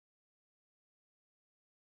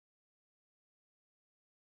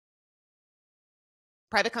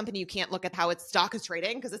Private company, you can't look at how its stock is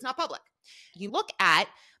trading because it's not public. You look at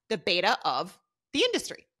the beta of the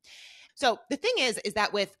industry. So the thing is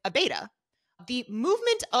that with a beta, the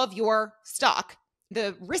movement of your stock,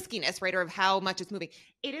 the riskiness, right, or of how much it's moving,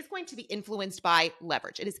 it is going to be influenced by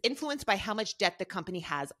leverage. It is influenced by how much debt the company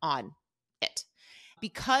has on it.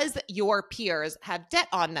 Because your peers have debt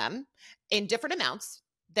on them in different amounts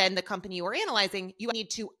than the company you are analyzing, you need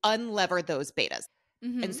to unlever those betas.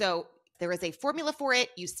 Mm-hmm. And so there is a formula for it.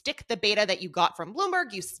 You stick the beta that you got from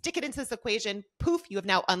Bloomberg, you stick it into this equation, poof, you have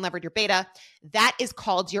now unlevered your beta. That is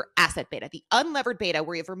called your asset beta. The unlevered beta,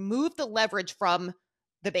 where you've removed the leverage from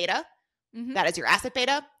the beta, that is your asset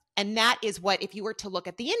beta. And that is what, if you were to look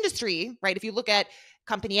at the industry, right, if you look at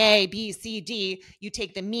company A, B, C, D, you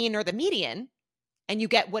take the mean or the median, and you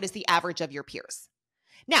get what is the average of your peers.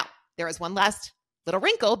 Now, there is one last little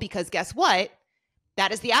wrinkle, because guess what?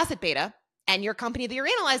 That is the asset beta, and your company that you're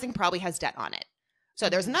analyzing probably has debt on it. So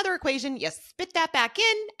there's another equation, you spit that back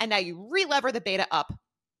in, and now you re-lever the beta up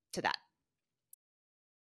to that.